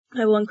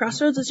501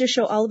 Crossroads is your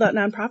show all about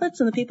nonprofits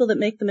and the people that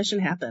make the mission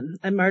happen.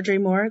 I'm Marjorie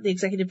Moore, the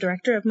executive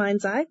director of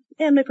Mind's Eye,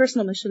 and my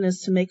personal mission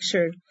is to make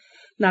sure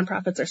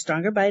nonprofits are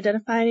stronger by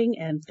identifying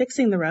and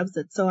fixing the rubs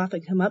that so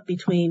often come up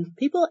between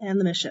people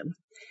and the mission.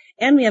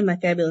 And we have my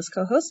fabulous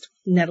co-host,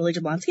 Natalie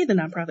Jablonski, the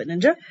Nonprofit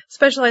Ninja.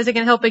 Specializing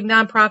in helping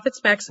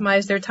nonprofits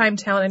maximize their time,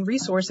 talent, and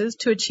resources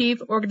to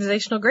achieve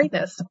organizational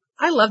greatness.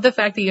 I love the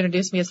fact that you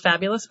introduced me as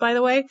fabulous, by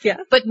the way. Yeah.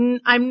 But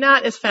I'm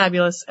not as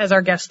fabulous as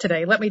our guest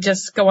today. Let me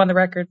just go on the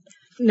record.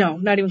 No,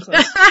 not even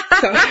close.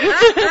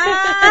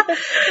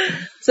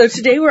 So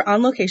today we're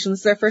on location. This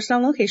is our first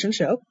on-location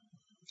show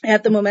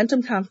at the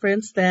Momentum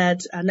Conference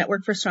that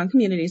Network for Strong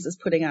Communities is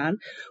putting on,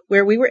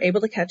 where we were able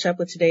to catch up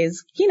with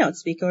today's keynote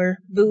speaker,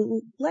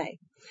 Vu Le.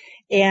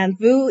 And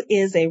Vu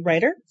is a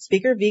writer,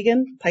 speaker,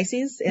 vegan,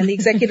 Pisces, and the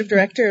executive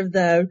director of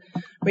the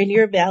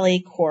Rainier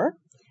Valley Corps.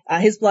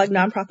 His blog,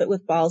 Nonprofit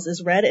with Balls,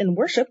 is read and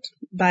worshipped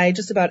by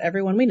just about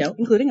everyone we know,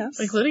 including us.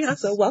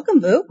 So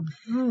welcome, Vu.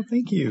 Oh,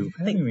 thank you for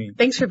having me.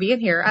 Thanks for being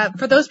here.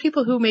 For those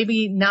people who may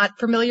be not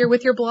familiar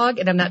with your blog,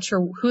 and I'm not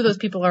sure who those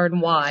people are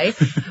and why,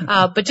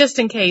 but just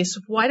in case,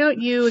 why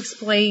don't you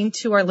explain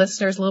to our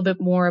listeners a little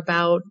bit more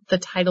about the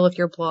title of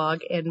your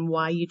blog and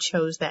why you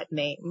chose that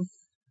name?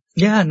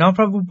 Yeah,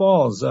 Nonprofit with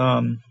Balls.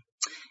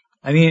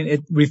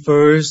 It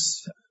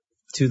refers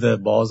to the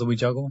balls that we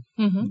juggle,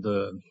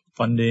 the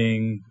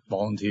funding,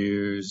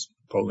 volunteers,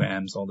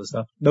 programs, all this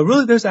stuff. But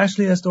really, there's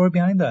actually a story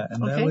behind that.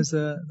 And that was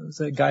a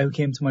guy who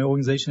came to my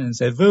organization and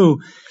said, Vu,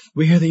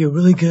 we hear that you're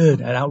really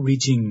good at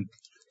outreaching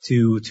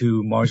to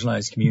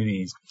marginalized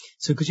communities.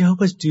 So could you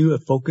help us do a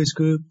focus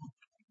group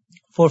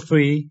for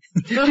free?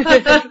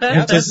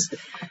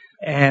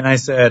 And I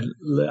said,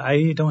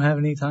 I don't have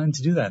any time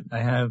to do that. I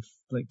have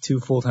like 2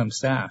 full-time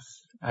staff.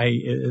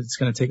 It's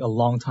going to take a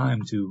long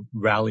time to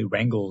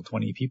wrangle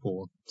 20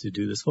 people to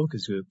do this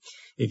focus group.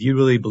 If you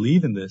really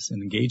believe in this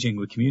and engaging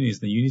with communities,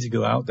 then you need to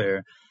go out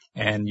there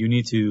and you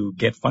need to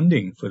get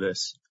funding for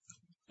this.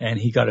 And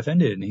he got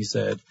offended and he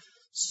said,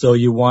 so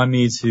you want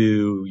me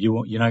to,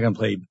 you're not going to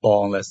play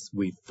ball unless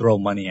we throw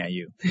money at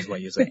you, is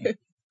what you're saying.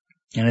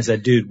 And I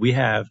said, dude, we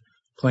have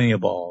plenty of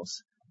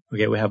balls.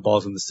 Okay, we have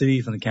balls from the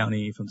city, from the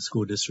county, from the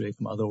school district,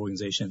 from other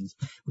organizations.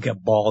 We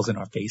got balls in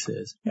our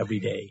faces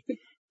every day.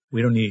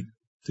 We don't need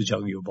to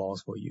juggle your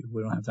balls for you.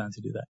 We don't have time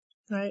to do that.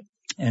 Right.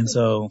 And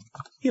so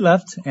he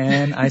left,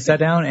 and I sat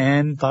down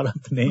and thought of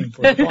the name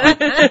for the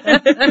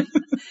blog.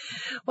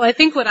 Well, I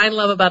think what I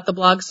love about the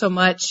blog so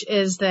much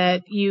is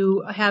that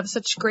you have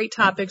such great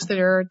topics that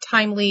are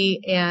timely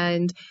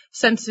and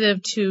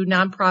sensitive to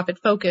nonprofit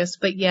focus,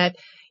 but yet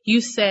you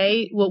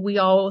say what we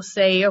all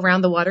say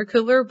around the water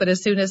cooler, but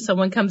as soon as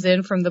someone comes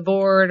in from the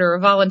board or a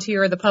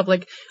volunteer or the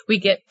public, we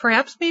get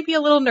perhaps maybe a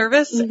little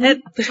nervous at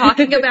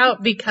talking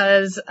about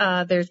because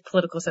there's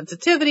political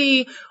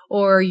sensitivity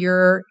or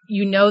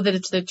you know that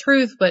it's the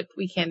truth, but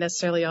we can't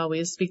necessarily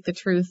always speak the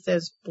truth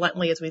as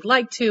bluntly as we'd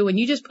like to. And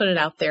you just put it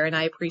out there, and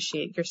I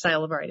appreciate your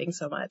style of writing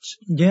so much.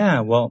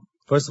 Yeah, well,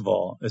 first of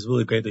all, it's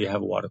really great that you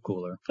have a water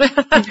cooler.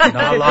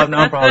 Not a lot of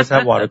nonprofits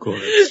have water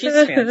coolers. She's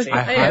fancy.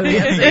 I highly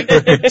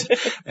encourage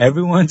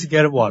everyone to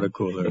get a water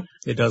cooler.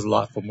 It does a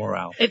lot for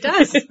morale. It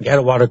does. Get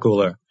a water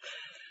cooler.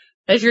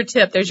 There's your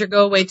tip. There's your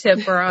go-away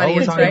tip for our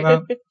audience, right?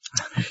 About?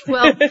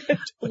 Well,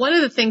 one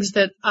of the things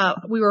that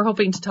we were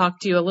hoping to talk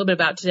to you a little bit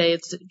about today,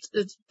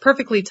 it's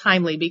perfectly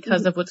timely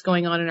because of what's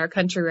going on in our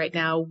country right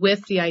now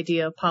with the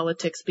idea of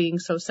politics being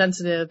so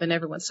sensitive and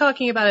everyone's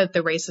talking about it.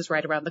 The race is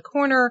right around the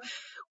corner.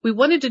 We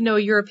wanted to know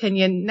your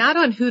opinion, not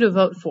on who to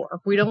vote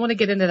for. We don't want to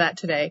get into that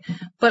today.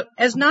 But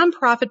as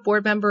nonprofit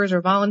board members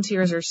or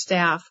volunteers or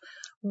staff,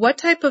 what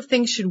type of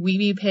things should we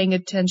be paying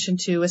attention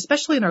to,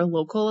 especially in our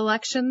local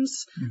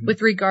elections,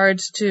 with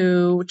regards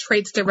to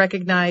traits to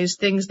recognize,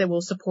 things that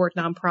will support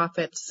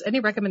nonprofits? Any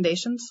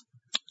recommendations?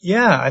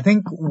 Yeah, I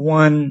think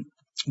one,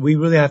 we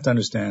really have to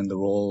understand the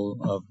role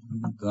of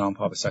the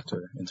nonprofit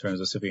sector in terms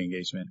of civic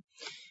engagement.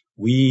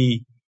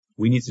 We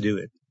need to do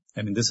it.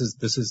 I mean, this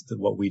is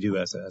what we do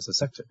as a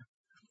sector.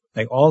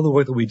 Like all the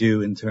work that we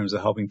do in terms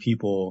of helping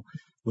people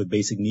with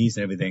basic needs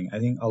and everything, I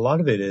think a lot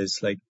of it is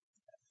like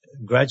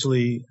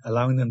gradually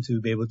allowing them to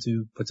be able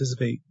to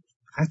participate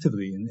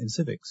actively in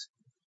civics.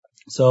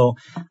 So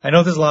I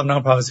know there's a lot of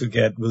nonprofits who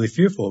get really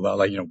fearful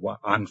about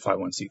I'm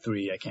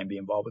 501c3, I can't be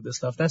involved with this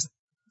stuff. That's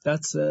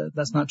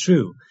not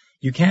true.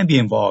 You can be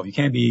involved. You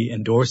can be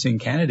endorsing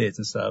candidates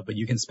and stuff, but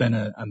you can spend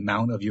an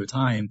amount of your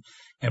time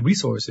and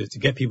resources to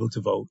get people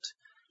to vote.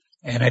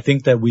 And I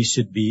think that we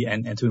should be,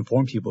 and to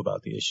inform people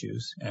about the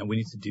issues, and we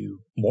need to do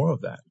more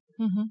of that.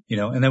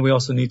 And then we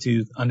also need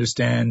to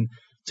understand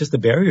just the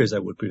barriers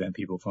that would prevent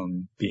people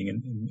from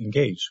being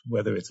engaged,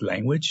 whether it's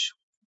language,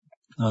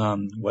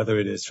 whether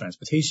it is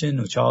transportation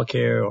or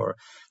childcare, or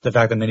the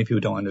fact that many people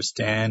don't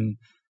understand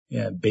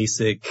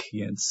basic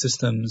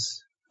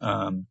systems.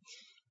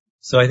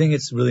 So I think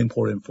it's really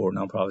important for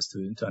nonprofits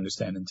to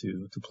understand and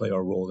to play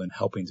our role in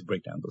helping to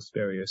break down those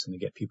barriers and to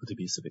get people to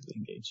be civically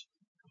engaged.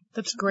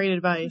 That's great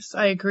advice.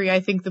 I agree. I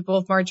think that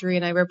both Marjorie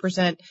and I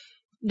represent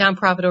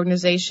nonprofit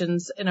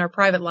organizations in our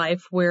private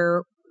life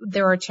where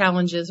there are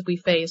challenges we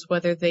face,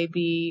 whether they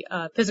be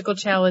physical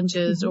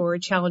challenges or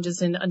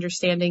challenges in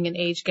understanding and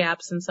age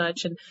gaps and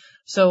such. And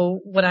so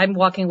what I'm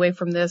walking away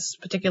from this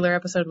particular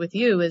episode with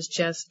you is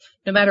just,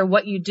 no matter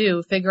what you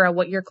do, figure out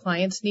what your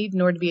clients need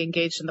in order to be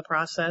engaged in the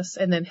process,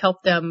 and then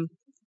help them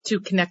to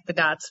connect the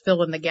dots,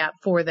 fill in the gap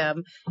for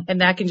them.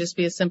 And that can just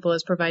be as simple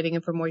as providing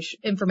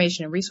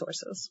information and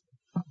resources.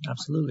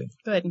 Absolutely.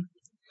 Good.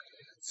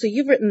 So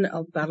you've written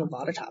about a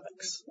lot of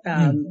topics.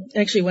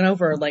 Actually went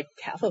over like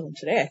half of them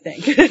today, I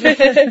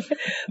think.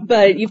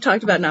 But you've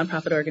talked about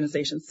nonprofit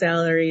organizations'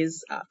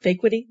 salaries,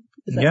 Fakequity.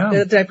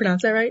 Did I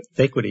pronounce that right?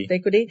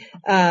 Fakequity.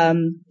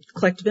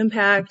 Collective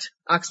impact,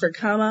 Oxford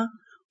comma.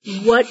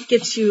 What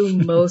gets you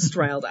most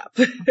riled up?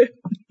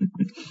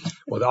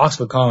 Well, the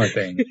Oxford comma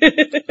thing,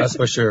 that's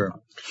for sure.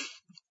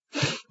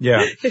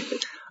 Yeah.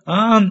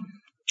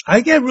 I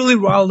get really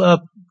riled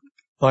up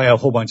by a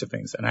whole bunch of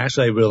things. And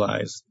actually I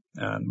realized,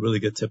 really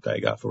good tip that I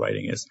got for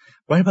writing is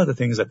write about the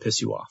things that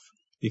piss you off,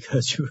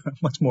 because you're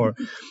much more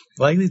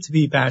likely to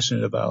be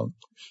passionate about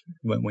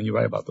when you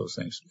write about those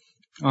things.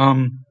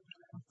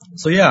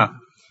 So yeah,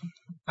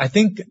 I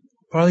think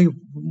probably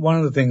one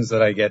of the things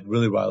that I get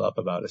really riled up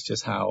about is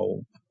just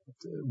how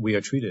we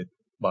are treated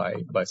by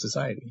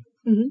society,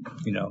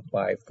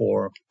 by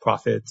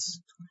for-profits,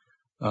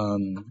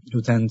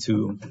 who tend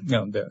to,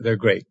 they're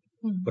great.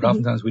 But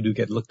oftentimes we do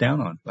get looked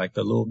down on, like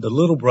the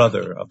little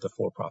brother of the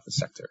for-profit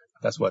sector.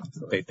 That's what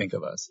they think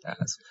of us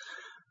as.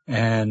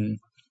 And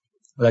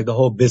like the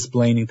whole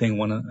bizplaining thing,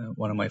 one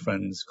of my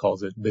friends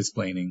calls it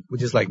bizplaining,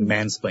 which is like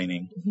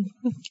mansplaining.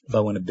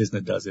 But when a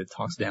business does it,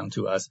 talks down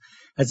to us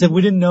as if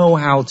we didn't know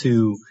how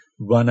to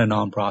run a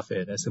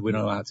nonprofit, as if we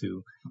don't know how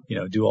to,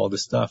 do all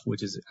this stuff,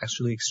 which is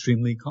actually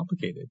extremely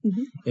complicated.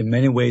 In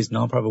many ways,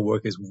 nonprofit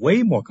work is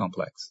way more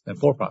complex than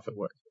for-profit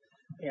work.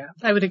 Yeah,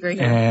 I would agree.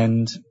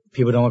 And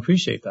people don't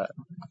appreciate that.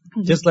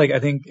 Just like I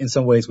think in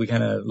some ways we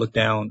kind of look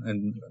down,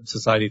 and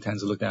society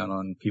tends to look down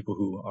on people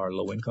who are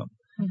low income.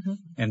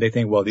 And they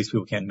think, well, these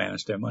people can't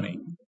manage their money.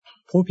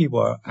 Poor people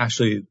are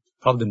actually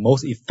probably the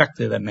most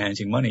effective at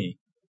managing money,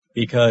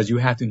 because you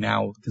have to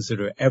now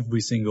consider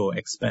every single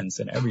expense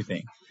and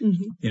everything.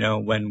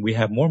 When we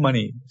have more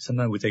money,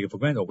 sometimes we take it for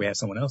granted, or we have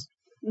someone else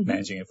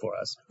managing it for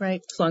us. Right.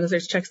 As long as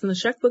there's checks in the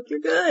checkbook, you're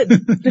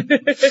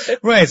good.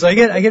 Right. So I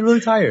get really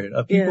tired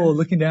of people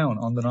looking down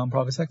on the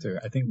nonprofit sector.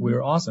 I think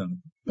we're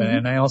awesome.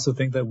 And I also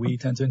think that we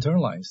tend to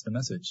internalize the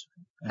message.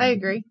 I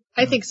agree.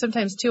 I think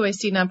sometimes too, I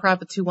see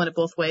nonprofits who want it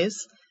both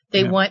ways.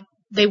 They want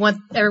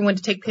everyone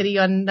to take pity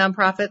on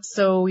nonprofits.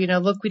 So,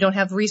 look, we don't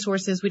have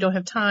resources. We don't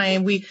have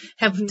time. We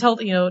have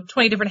 20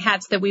 different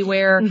hats that we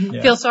wear.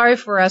 Feel sorry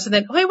for us. And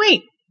then,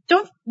 wait.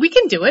 We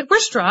can do it. We're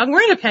strong.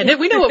 We're independent.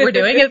 We know what we're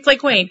doing. And it's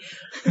like, wait,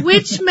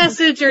 which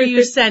message are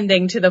you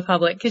sending to the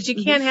public? Because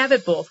you can't have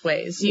it both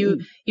ways. You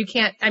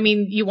can't,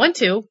 you want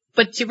to,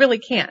 but you really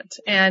can't.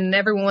 And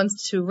everyone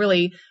wants to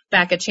really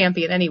back a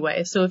champion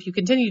anyway. So if you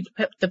continue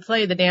to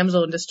play the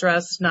damsel in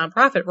distress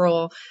nonprofit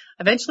role,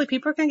 eventually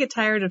people are going to get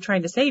tired of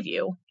trying to save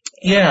you.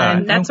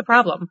 And that's a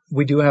problem.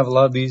 We do have a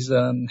lot of these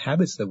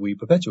habits that we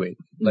perpetuate.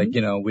 Like,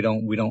 we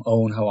don't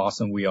own how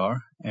awesome we are,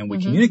 and we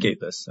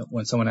communicate this.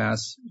 When someone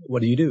asks,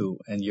 what do you do?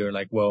 And you're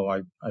like, well,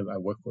 I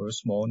work for a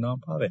small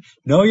nonprofit.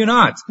 No, you're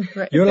not.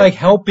 Right. You're like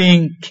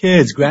helping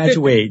kids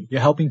graduate.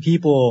 You're helping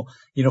people,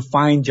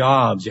 find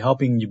jobs.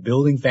 You're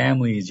building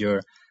families.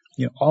 You're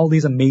all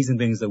these amazing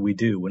things that we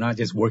do. We're not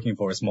just working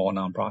for a small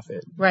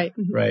nonprofit. Right.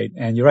 Right.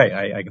 And you're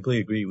right. I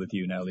completely agree with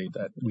you, Natalie,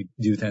 that we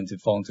do tend to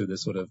fall into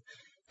this sort of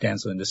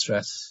damsel in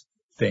distress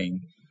thing.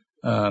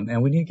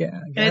 And we need to get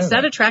and it's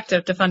not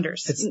attractive to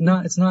funders. It's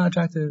not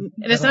attractive.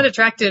 And it's not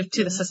attractive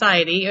to the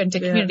society and to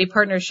community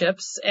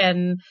partnerships.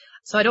 And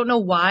so I don't know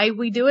why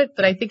we do it,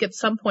 but I think at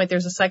some point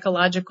there's a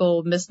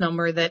psychological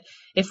misnomer that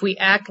if we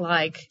act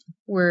like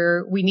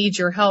we need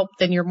your help,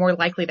 then you're more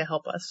likely to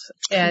help us.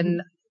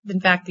 And in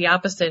fact, the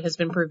opposite has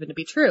been proven to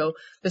be true.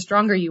 The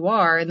stronger you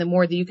are and the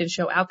more that you can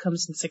show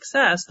outcomes and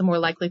success, the more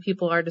likely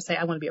people are to say,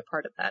 I want to be a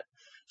part of that.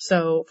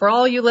 So for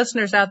all you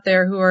listeners out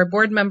there who are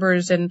board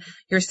members and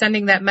you're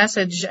sending that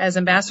message as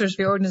ambassadors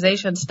for your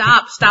organization,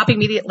 stop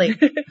immediately.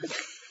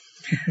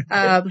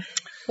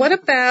 What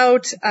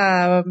about,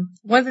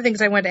 one of the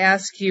things I wanted to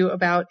ask you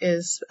about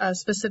is,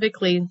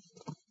 specifically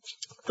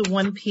the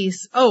one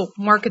piece,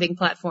 marketing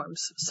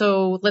platforms.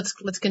 So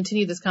let's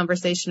continue this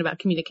conversation about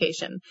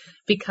communication,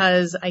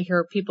 because I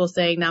hear people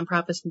saying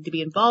nonprofits need to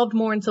be involved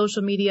more in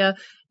social media.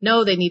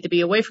 No, they need to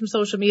be away from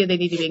social media. They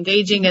need to be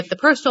engaging at the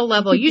personal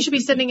level. You should be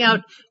sending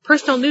out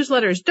personal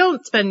newsletters.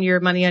 Don't spend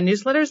your money on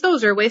newsletters.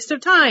 Those are a waste of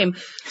time.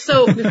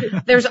 So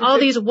there's all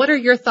these, what are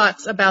your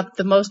thoughts about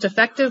the most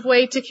effective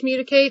way to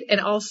communicate? And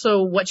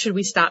also what should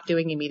we stop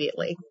doing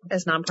immediately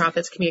as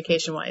nonprofits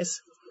communication wise?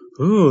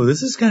 Ooh,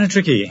 this is kind of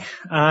tricky.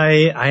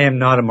 I am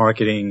not a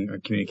marketing or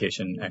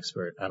communication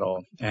expert at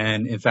all.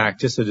 And in fact,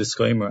 just a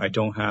disclaimer, I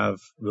don't have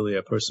really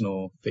a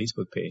personal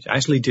Facebook page. I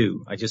actually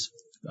do. I just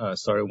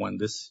started one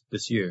this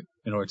year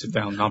in order to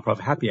found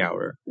Nonprofit Happy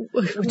Hour.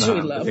 Which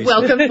we love.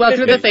 Welcome to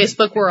the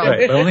Facebook world.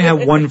 Right, but I only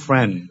have one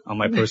friend on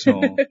my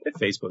personal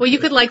Facebook. Well, you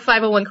could like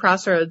 501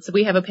 Crossroads.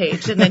 We have a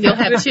page, and then you'll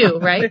have two,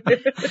 right?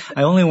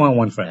 I only want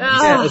one friend.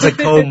 Oh. It's a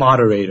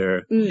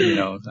co-moderator. You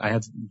know, I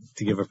had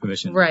to give her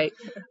permission. Right.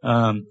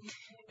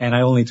 And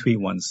I only tweet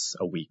once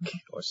a week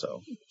or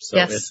so. So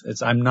Yes.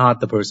 I'm not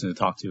the person to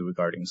talk to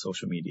regarding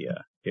social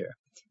media here.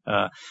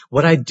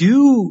 What I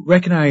do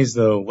recognize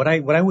though, what I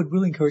would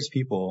really encourage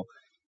people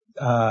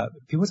are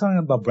talking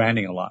about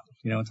branding a lot,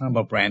 talking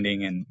about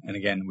branding. And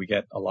again, we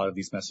get a lot of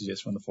these messages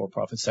from the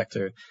for-profit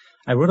sector.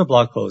 I wrote a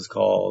blog post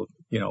called,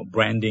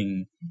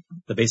 branding.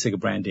 The basic of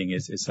branding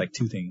is like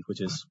two things,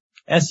 which is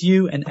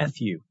SU and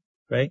FU,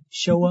 right?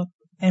 Show up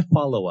and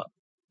follow up.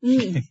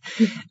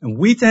 And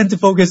we tend to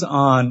focus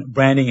on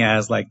branding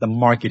as like the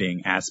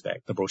marketing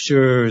aspect, the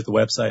brochures, the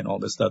website, and all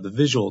this stuff, the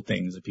visual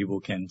things that people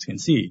can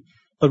see.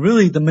 But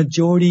really, the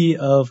majority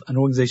of an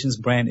organization's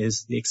brand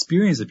is the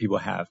experience that people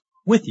have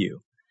with you,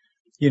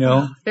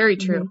 Very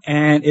true.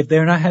 And if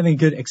they're not having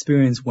good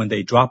experience when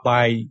they drop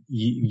by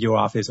your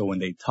office or when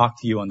they talk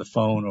to you on the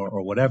phone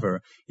or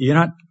whatever, you're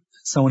not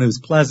someone who's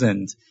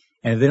pleasant,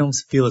 and if they don't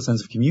feel a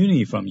sense of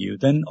community from you,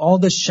 then all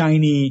the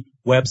shiny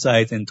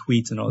websites and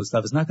tweets and all this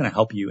stuff is not going to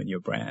help you in your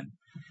brand.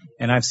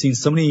 And I've seen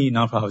so many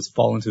nonprofits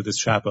fall into this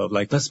trap of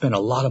like, let's spend a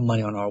lot of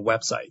money on our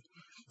website.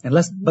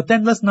 But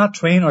then let's not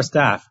train our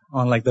staff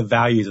on like the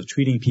values of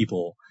treating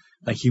people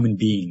like human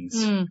beings,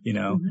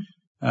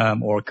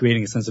 or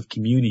creating a sense of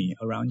community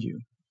around you.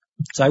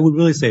 So I would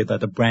really say that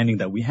the branding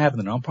that we have in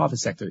the nonprofit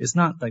sector is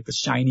not like the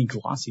shiny,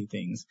 glossy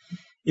things.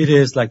 It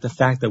is like the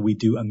fact that we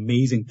do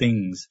amazing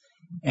things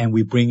and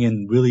we bring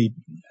in really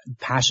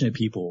passionate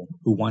people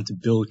who want to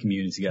build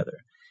community together.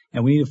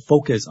 And we need to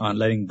focus on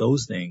letting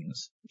those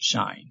things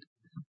shine.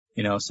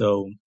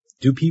 So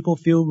do people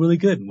feel really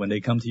good when they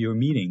come to your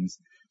meetings?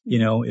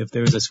 If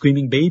there's a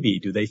screaming baby,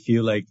 do they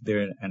feel like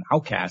they're an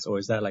outcast, or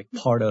is that like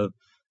part of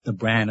the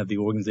brand of the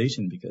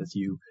organization because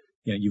you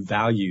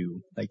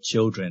value like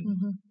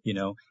children?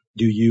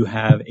 Do you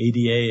have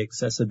ADA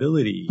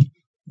accessibility,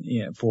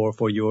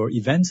 for your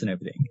events and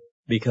everything?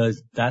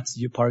 Because that's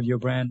part of your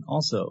brand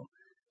also.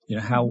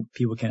 How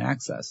people can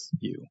access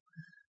you.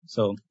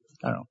 So,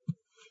 I don't know.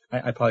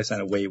 I probably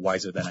sounded way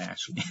wiser than I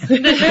actually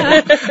am.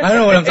 I don't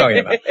know what I'm talking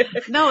about.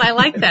 No, I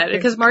like that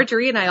because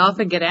Marjorie and I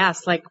often get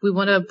asked, like, we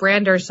want to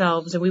brand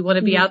ourselves and we want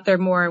to be out there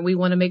more and we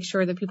want to make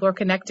sure that people are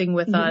connecting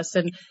with us,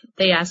 and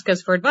they ask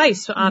us for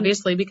advice,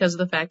 obviously, because of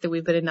the fact that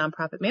we've been in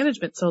nonprofit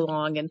management so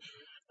long. And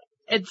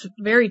it's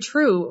very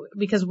true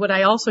because what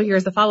I also hear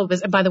is the follow-up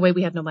is, and by the way,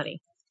 we have no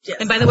money. Yes.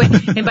 And by the way,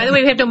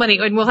 we have no money,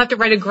 and we'll have to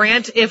write a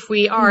grant if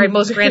we are, and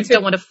most grants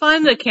don't want to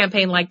fund a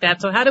campaign like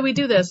that. So how do we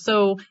do this?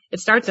 So it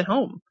starts at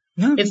home.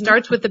 It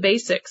starts with the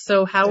basics.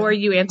 So how are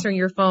you answering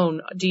your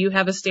phone? Do you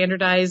have a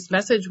standardized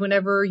message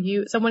whenever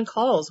someone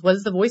calls? What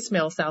does the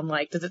voicemail sound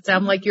like? Does it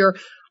sound like you're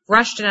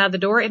rushed and out of the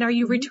door? And are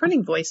you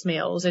returning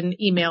voicemails and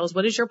emails?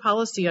 What is your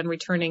policy on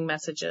returning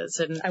messages?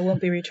 And I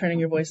won't be returning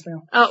your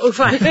voicemail. Oh,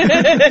 fine.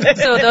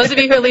 So those of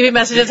you who are leaving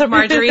messages on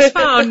Marjorie's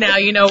phone, now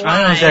you know why.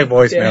 I don't check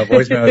voicemail.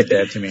 Voicemail is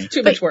dead to me.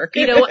 Too much work.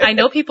 I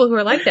know people who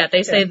are like that.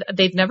 They say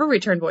they've never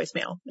returned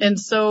voicemail. And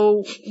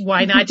so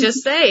why not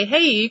just say,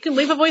 hey, you can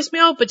leave a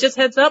voicemail, but just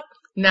heads up,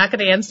 not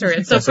going to answer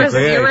it. So press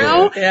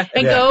 0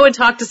 and go and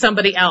talk to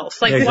somebody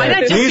else. Like, why not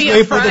just Please be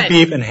wait upfront? for the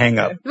beep and hang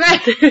up.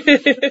 Right.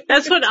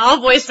 That's what all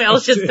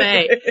voicemails should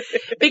say.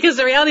 Because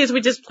the reality is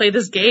we just play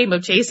this game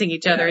of chasing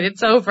each other, and it's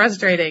so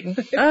frustrating.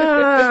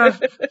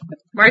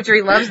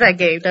 Marjorie loves that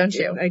game, don't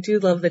you? I do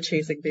love the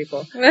chasing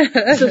people.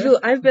 So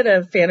I've been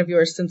a fan of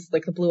yours since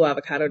like the Blue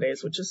Avocado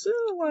days, which is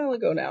a while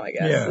ago now, I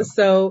guess. Yeah.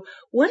 So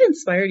what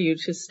inspired you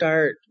to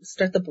start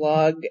the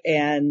blog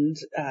and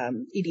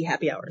ED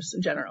Happy Hours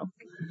in general?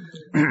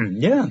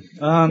 Yeah.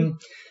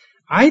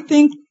 I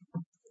think,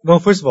 well,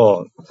 first of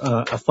all,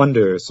 a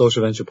funder,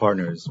 Social Venture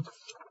Partners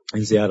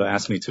in Seattle,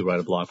 asked me to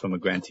write a blog from a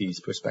grantee's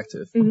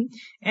perspective.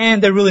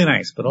 And they're really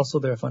nice, but also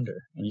they're a funder.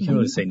 And you can't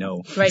really say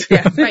no. Right,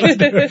 yeah,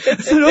 right. I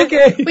said,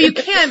 okay. Well, you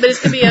can, but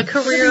it's going to be a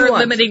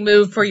career-limiting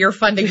move for your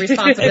funding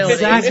responsibilities,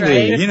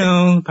 exactly.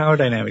 right? Power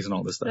dynamics and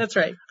all this stuff. That's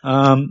right.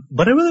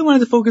 But I really wanted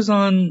to focus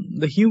on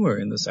the humor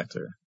in the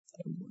sector.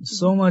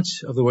 So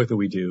much of the work that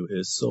we do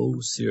is so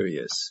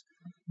serious.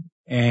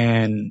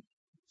 And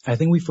I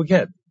think we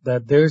forget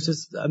that there's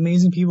just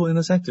amazing people in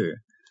the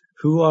sector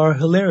who are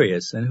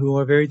hilarious and who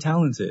are very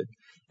talented.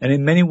 And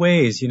in many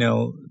ways,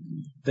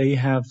 they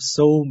have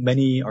so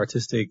many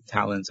artistic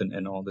talents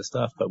and all this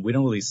stuff, but we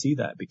don't really see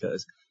that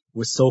because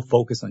we're so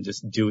focused on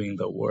just doing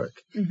the work.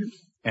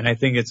 And I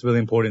think it's really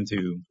important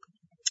to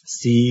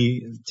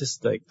see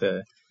just like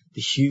the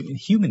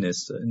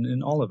humanness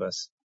in all of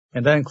us.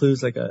 And that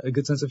includes like a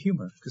good sense of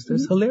humor because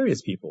there's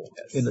hilarious people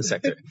in the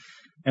sector.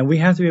 And we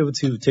have to be able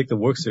to take the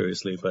work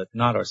seriously, but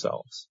not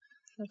ourselves.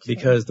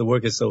 Because the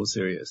work is so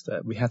serious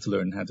that we have to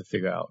learn how to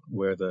figure out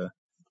where the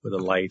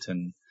light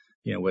and,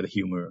 where the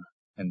humor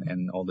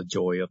and all the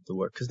joy of the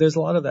work. Because there's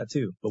a lot of that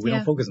too, but we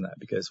don't focus on that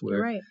because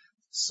we're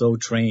so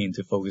trained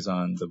to focus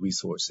on the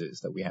resources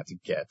that we have to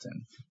get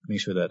and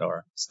make sure that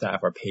our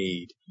staff are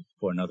paid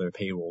for another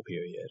payroll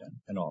period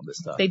and all this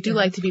stuff. They do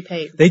like to be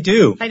paid. They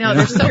do. I know,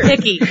 they're so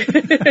picky.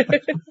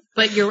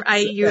 But you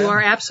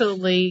are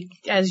absolutely,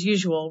 as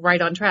usual,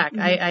 right on track.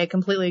 I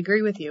completely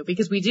agree with you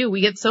because we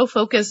get so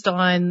focused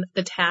on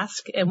the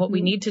task and what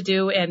we need to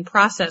do and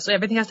process. So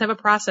everything has to have a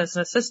process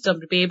and a system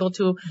to be able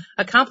to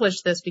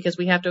accomplish this because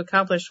we have to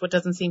accomplish what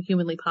doesn't seem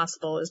humanly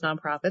possible as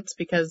nonprofits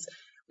because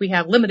we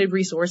have limited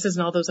resources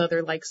and all those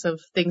other likes of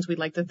things we'd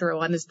like to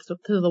throw on as to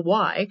the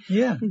why.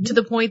 Yeah. To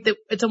the point that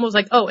it's almost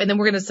like, oh, and then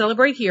we're going to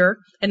celebrate here.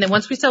 And then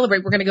once we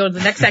celebrate, we're going to go to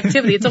the next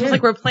activity. It's almost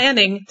like we're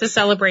planning to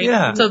celebrate.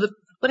 Yeah. So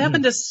what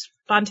happened to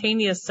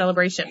spontaneous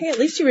celebration? Hey, at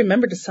least you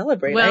remembered to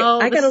celebrate. Well,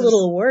 I got a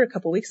little award a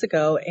couple weeks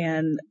ago,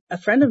 and a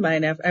friend of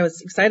mine, I was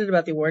excited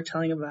about the award,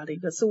 telling him about it. He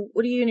goes, so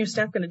what are you and your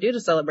staff going to do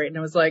to celebrate? And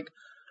I was like,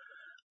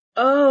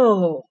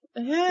 oh,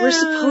 we're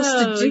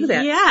supposed to do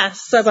that.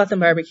 Yes. So I bought them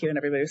barbecue and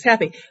everybody was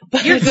happy.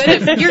 But You're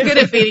good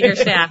at feeding your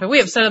staff. And we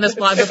have said on this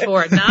blog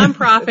before,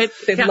 nonprofit.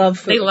 They love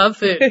food. They love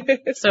food.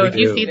 So if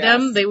you feed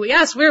them,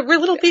 we're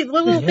little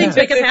things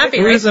make us happy.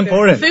 Food right? is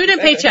important. Food and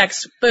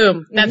paychecks.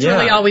 Boom. That's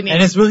really all we need.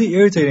 And it's really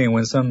irritating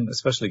when some,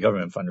 especially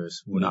government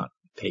funders, will not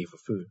pay for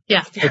food.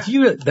 Yeah.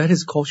 That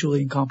is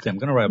culturally incompetent. I'm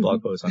going to write a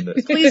blog post on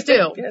this. Please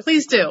do. Yes.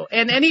 Please do.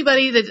 And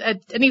anybody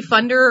any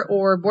funder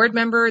or board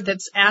member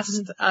that's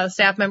asked a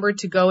staff member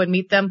to go and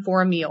meet them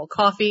for a meal,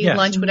 coffee,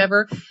 lunch,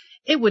 whatever,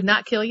 it would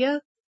not kill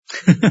you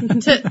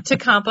to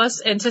comp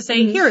us and to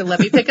say, here, let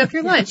me pick up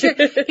your lunch.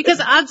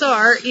 Because odds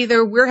are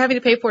either we're having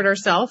to pay for it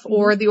ourselves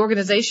or the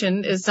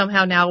organization is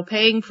somehow now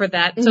paying for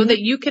that so that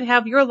you can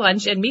have your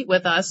lunch and meet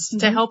with us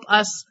to help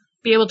us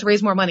be able to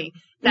raise more money.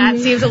 That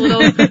seems a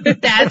little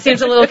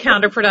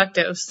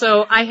counterproductive.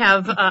 So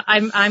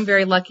I'm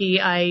very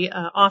lucky.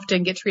 I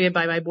often get treated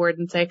by my board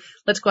and say,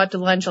 let's go out to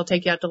lunch. I'll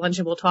take you out to lunch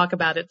and we'll talk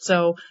about it.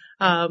 So,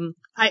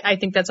 I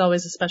think that's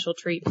always a special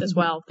treat as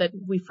well, that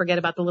we forget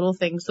about the little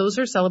things. Those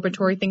are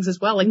celebratory things as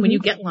well. Like when you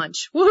get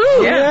lunch.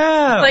 Woohoo!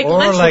 Yeah.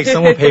 Like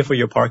someone pay for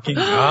your parking.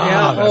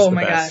 Oh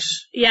my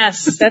gosh.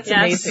 Yes. That's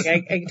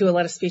amazing. I do a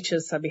lot of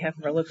speeches on behalf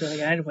of our local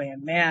United Way,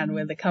 and man,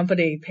 when the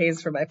company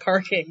pays for my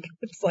parking,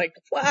 it's like,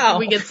 wow.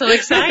 We get so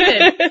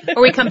excited.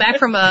 Or we come back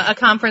from a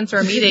conference or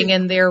a meeting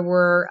and there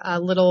were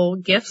little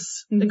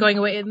gifts going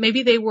away.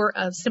 Maybe they were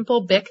a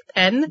simple Bic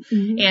pen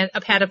and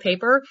a pad of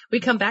paper. We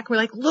come back and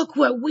we're like, look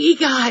what we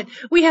got.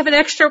 We have an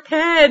extra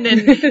pen.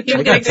 And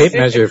I got a tape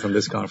measure from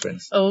this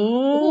conference.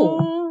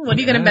 Oh, what are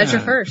you going to measure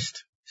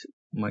first?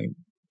 My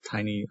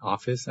tiny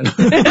office. Because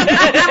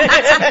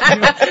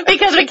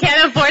we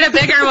can't afford a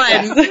bigger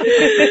one.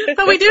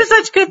 But we do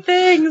such good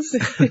things.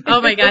 Oh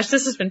my gosh,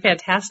 this has been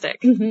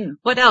fantastic.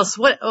 What else?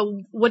 What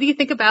do you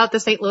think about the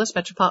St. Louis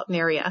metropolitan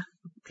area?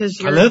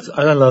 Because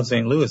I love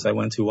St. Louis. I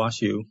went to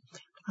WashU.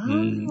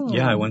 Oh.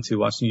 I went to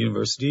Washington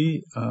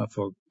University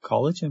for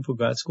college and for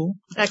grad school.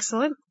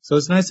 Excellent. So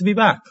it's nice to be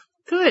back.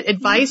 Good.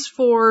 Advice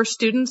for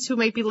students who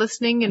might be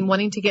listening and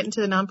wanting to get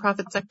into the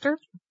nonprofit sector?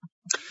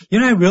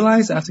 I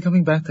realized after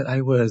coming back that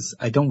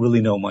I don't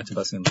really know much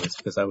about St. Louis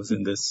because I was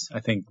in this,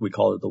 I think we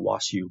call it the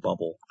WashU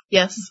bubble.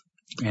 Yes.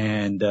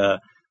 And I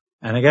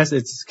guess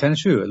it's kind of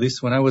true. At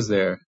least when I was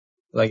there,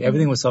 like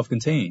everything was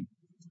self-contained.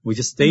 We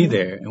just stayed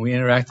there and we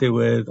interacted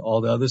with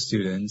all the other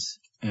students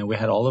and we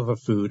had all of our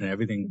food and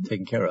everything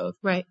taken care of.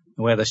 Right.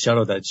 And we had a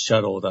shuttle that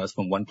shuttled us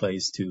from one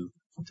place to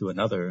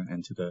another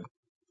and to the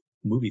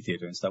movie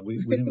theater and stuff. We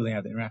didn't really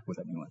have to interact with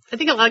anyone. I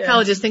think a lot of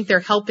colleges think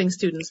they're helping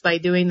students by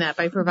doing that,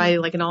 by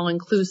providing like an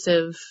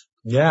all-inclusive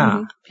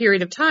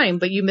period of time,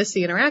 but you miss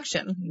the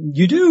interaction.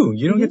 You do.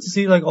 You don't get to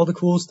see like all the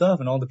cool stuff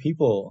and all the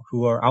people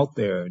who are out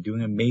there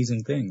doing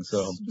amazing things.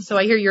 So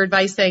I hear your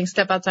advice saying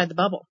step outside the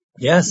bubble.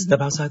 Yes,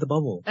 step outside the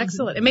bubble.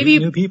 Excellent. And maybe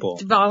new people.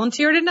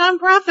 Volunteer at a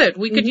nonprofit.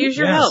 We could use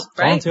your help,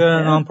 right?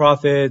 Volunteer at a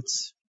nonprofit,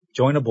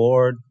 join a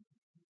board.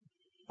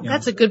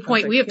 That's a good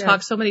point. We have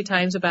talked so many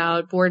times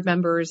about board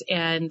members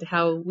and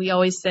how we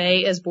always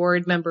say as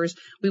board members,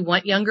 we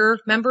want younger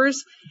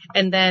members,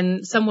 and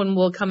then someone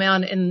will come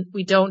on and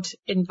we don't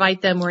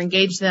invite them or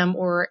engage them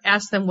or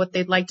ask them what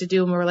they'd like to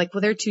do. And we're like, well,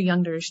 they're too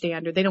young to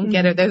understand or they don't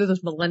get it. They're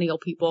those millennial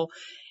people.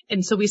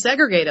 And so we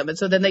segregate them. And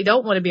so then they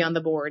don't want to be on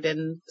the board.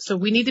 And so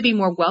we need to be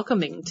more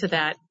welcoming to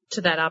that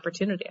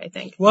opportunity, I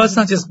think. Well, it's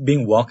not just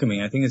being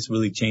welcoming. I think it's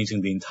really changing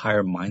the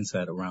entire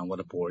mindset around what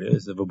a board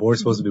is. If a board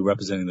is supposed to be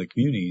representing the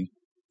community,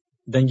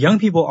 then young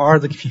people are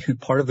the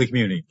part of the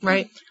community.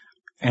 Right.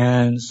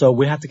 And so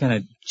we have to kind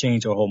of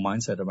change our whole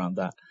mindset around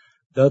that.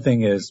 The other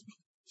thing is,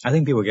 I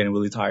think people are getting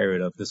really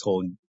tired of this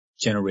whole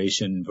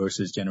generation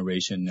versus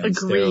generation and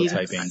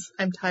stereotyping.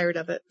 I'm tired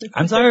of it.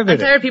 I'm tired of it. I'm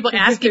tired of people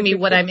asking me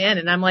what I'm in,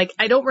 and I'm like,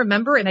 I don't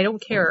remember and I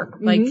don't care.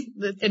 Like,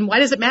 and why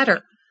does it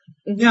matter?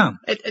 Yeah.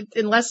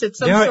 Unless it's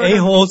some there are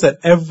a-holes at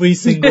every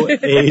single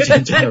age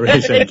and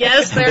generation. I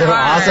guess there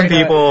are. Awesome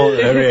people at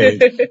every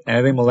age. And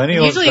I think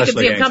millennials usually you can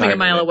see them coming a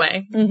mile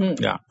away.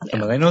 Yeah. So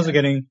millennials are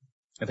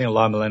I think a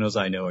lot of millennials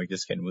I know are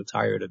just getting really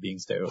tired of being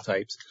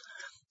stereotypes.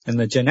 And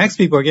the Gen X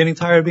people are getting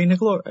tired of being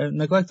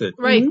neglected.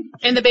 Right.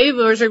 And the baby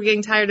boomers are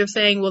getting tired of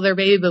saying, well, they're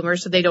baby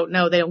boomers, so they don't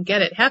know, they don't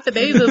get it. Half the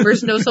baby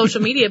boomers know social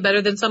media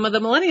better than some of the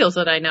millennials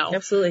that I know.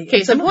 Absolutely.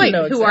 Case in point,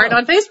 who aren't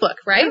on Facebook,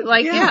 right?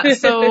 Like, yeah.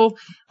 So,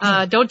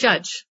 don't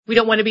judge. We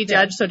don't want to be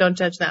judged, so don't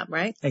judge them,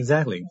 right?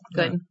 Exactly.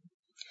 Good. Yeah.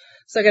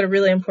 So I got a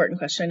really important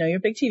question. I know you're a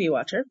big TV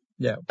watcher.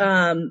 Yeah.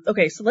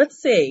 Okay, so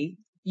let's say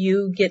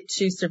you get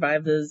to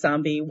survive the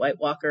zombie, White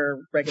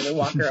Walker, regular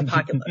Walker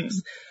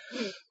apocalypse.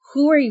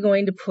 Who are you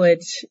going to put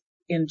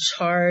in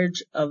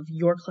charge of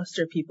your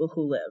cluster of people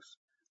who live?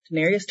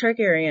 Daenerys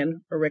Targaryen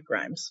or Rick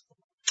Grimes?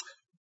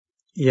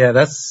 Yeah,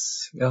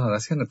 that's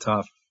kind of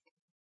tough.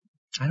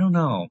 I don't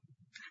know.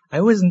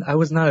 I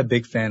was not a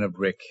big fan of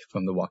Rick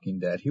from The Walking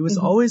Dead. He was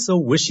always so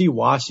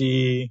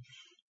wishy-washy,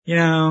 you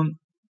know.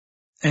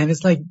 And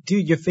it's like,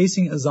 dude, you're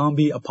facing a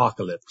zombie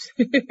apocalypse.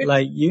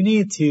 Like, you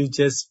need to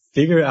just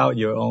figure out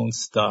your own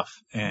stuff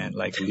and,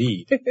 like,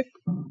 lead.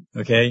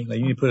 Okay? Like,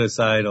 you need to put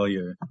aside all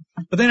your...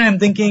 But then I'm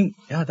thinking,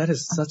 yeah, that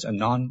is such a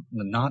not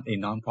a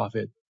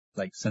non-profit,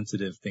 like,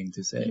 sensitive thing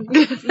to say.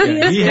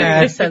 Yeah, he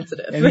had...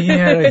 sensitive. I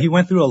mean, he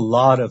went through a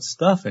lot of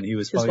stuff, and he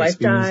was probably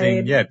experiencing...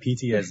 died. Yeah,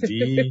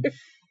 PTSD.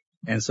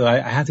 And so I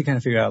had to kind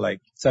of figure out,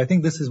 like, so I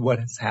think this is what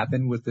has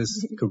happened with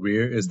this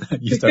career, is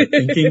that you start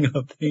thinking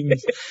of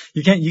things.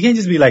 You can't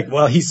just be like,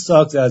 well, he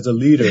sucks as a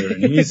leader,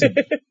 and he needs to,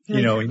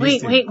 you know.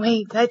 Wait.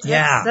 That's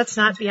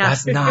not, yeah.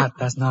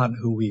 That's not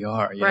who we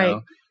are, you right.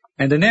 know.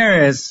 And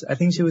Daenerys, I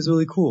think she was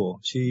really cool.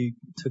 She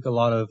took a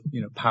lot of,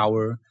 you know,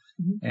 power,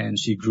 and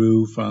she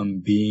grew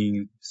from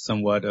being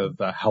somewhat of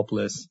a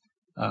helpless,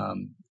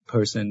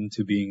 person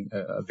to being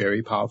a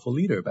very powerful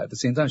leader. But at the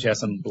same time, she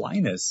has some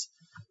blindness,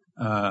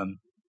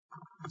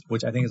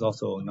 which I think is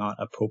also not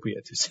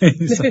appropriate to say.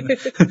 So,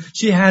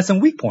 she has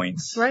some weak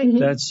points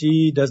that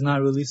she does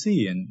not really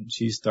see, and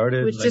she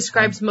started... Which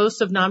describes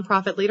most of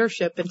nonprofit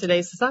leadership in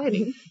today's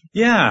society.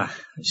 Yeah.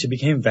 She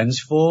became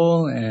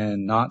vengeful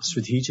and not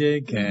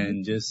strategic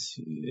and just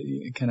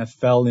kind of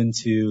fell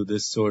into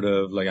this sort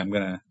of, like, I'm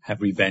gonna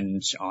have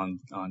revenge on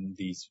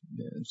these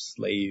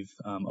slave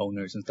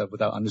owners and stuff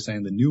without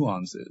understanding the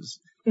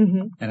nuances.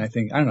 And I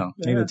think, I don't know,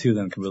 maybe the two of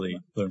them can really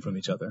learn from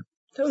each other.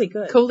 Totally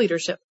good.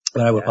 Co-leadership.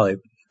 But I would probably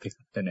pick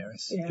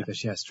Daenerys because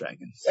she has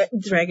dragons.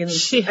 Dragons.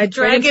 She had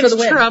dragons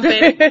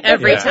trumpet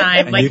every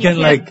time. And like, you can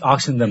like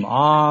auction them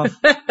off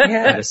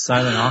at a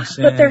silent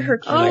auction. But they're her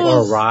keys.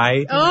 Or a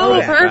ride.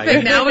 Oh,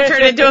 perfect. Now we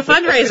turn it into a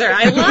fundraiser.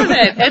 I love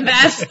it. And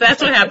that's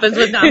what happens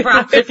with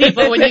nonprofit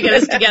people when you get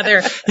us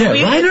together. Yeah,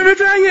 ride on a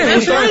dragon.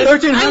 That's right.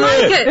 I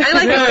like it.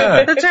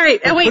 That's right.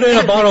 And wait, put in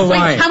a bottle of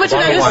wine. How much of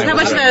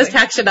that is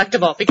tax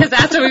deductible? Because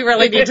that's what we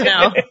really need to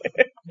know.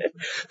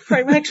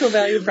 Actual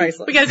value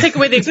priceless. We got to take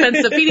away the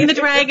expense of feeding the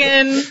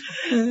dragon.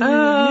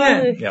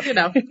 You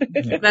know,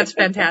 that's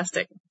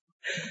fantastic.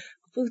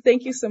 Well,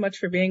 thank you so much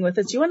for being with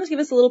us. Do you want to give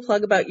us a little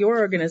plug about your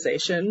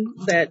organization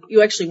that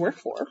you actually work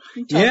for? Tell us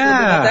a little bit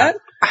about that.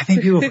 I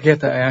think people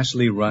forget that I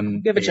actually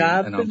run a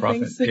job, a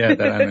nonprofit. Yeah,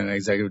 that I'm an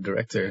executive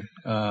director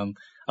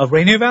of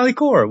Rainier Valley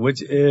Corps,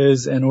 which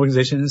is an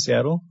organization in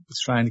Seattle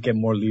that's trying to get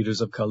more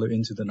leaders of color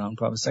into the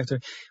nonprofit sector.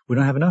 We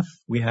don't have enough.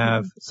 We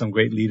have some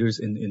great leaders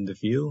in the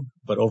field,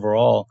 but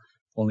overall,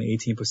 only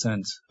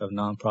 18% of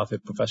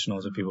nonprofit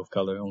professionals are people of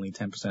color. Only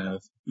 10%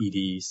 of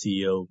ED,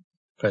 CEO,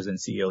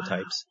 president, CEO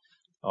types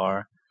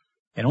are.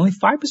 And only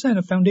 5%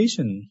 of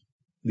foundation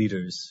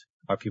leaders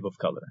are people of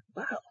color.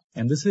 Wow.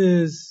 And this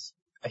is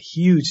a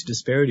huge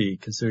disparity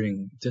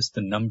considering just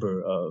the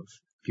number of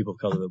people of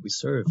color that we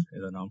serve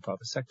in the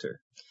nonprofit sector.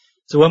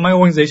 So what my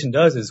organization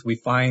does is we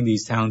find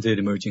these talented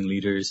emerging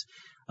leaders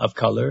of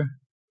color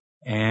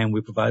and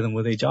we provide them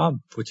with a job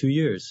for 2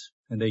 years.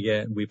 And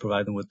we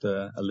provide them with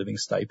a living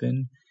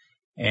stipend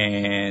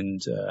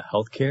and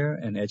healthcare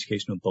and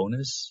educational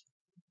bonus.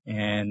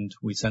 And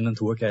we send them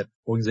to work at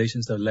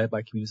organizations that are led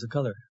by communities of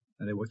color.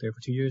 And they work there for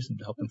 2 years and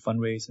help them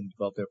fundraise and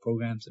develop their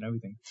programs and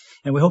everything.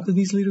 And we hope that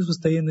these leaders will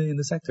stay in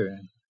the sector.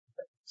 And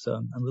so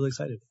I'm really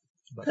excited.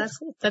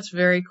 That's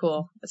very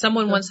cool.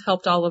 Someone once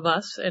helped all of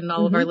us and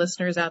all of our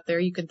listeners out there.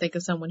 You can think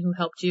of someone who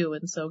helped you.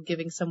 And so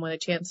giving someone a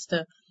chance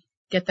to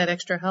get that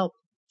extra help.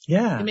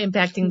 Yeah. And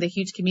impacting the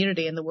huge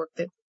community and the work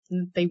that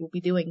they will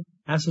be doing.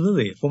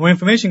 Absolutely. For more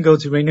information, go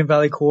to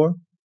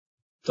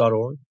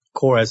rainiervalleycorps.org.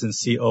 Corps as in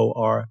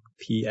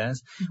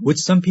C-O-R-P-S, which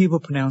some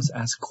people pronounce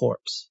as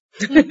corpse.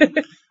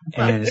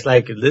 And it's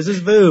like, this is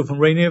Vu from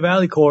Rainier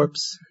Valley Corps.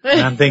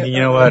 And I'm thinking,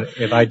 you know what?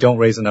 If I don't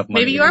raise enough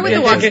money. Maybe you are with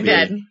The Walking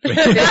Dead.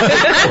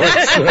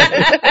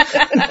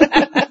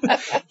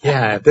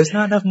 Yeah, if there's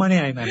not enough money,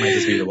 I might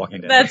just be The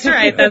Walking Dead. That's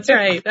right. That's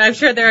right. I'm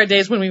sure there are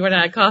days when we run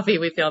out of coffee,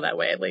 we feel that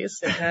way at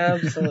least.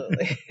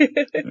 Absolutely.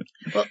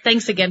 Well,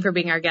 thanks again for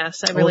being our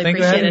guest. I really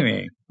appreciate it.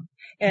 Me.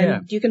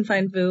 And you can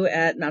find Vu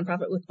at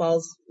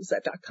nonprofitwithballs. Is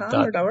that .com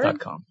or .org?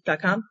 .com.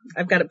 .com.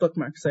 I've got it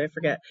bookmarked, so I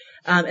forget.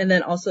 And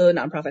then also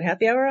Nonprofit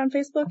Happy Hour on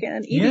Facebook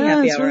and ED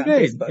Happy Hour on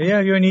Facebook.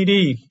 Yeah, you're an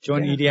ED.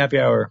 Join ED Happy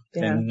Hour.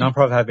 Yeah. And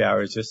Nonprofit Happy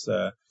Hour is just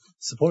a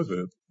support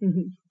group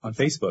on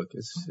Facebook.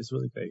 It's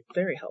really great.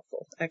 Very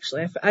helpful,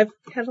 actually. I've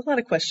had a lot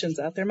of questions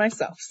out there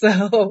myself.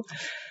 So,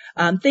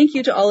 Thank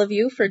you to all of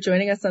you for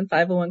joining us on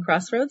 501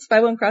 Crossroads.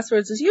 501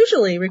 Crossroads is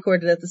usually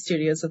recorded at the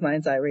studios of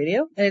Mind's Eye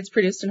Radio, and it's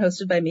produced and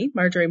hosted by me,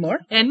 Marjorie Moore.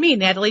 And me,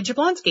 Natalie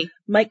Jablonski.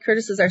 Mike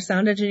Curtis is our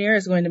sound engineer,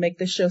 is going to make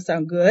this show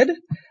sound good.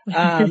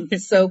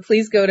 So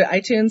please go to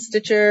iTunes,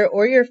 Stitcher,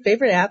 or your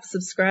favorite app,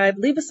 subscribe,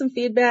 leave us some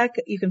feedback.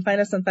 You can find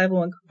us on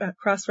 501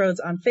 Crossroads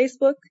on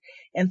Facebook.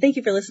 And thank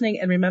you for listening.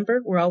 And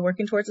remember, we're all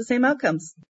working towards the same outcomes.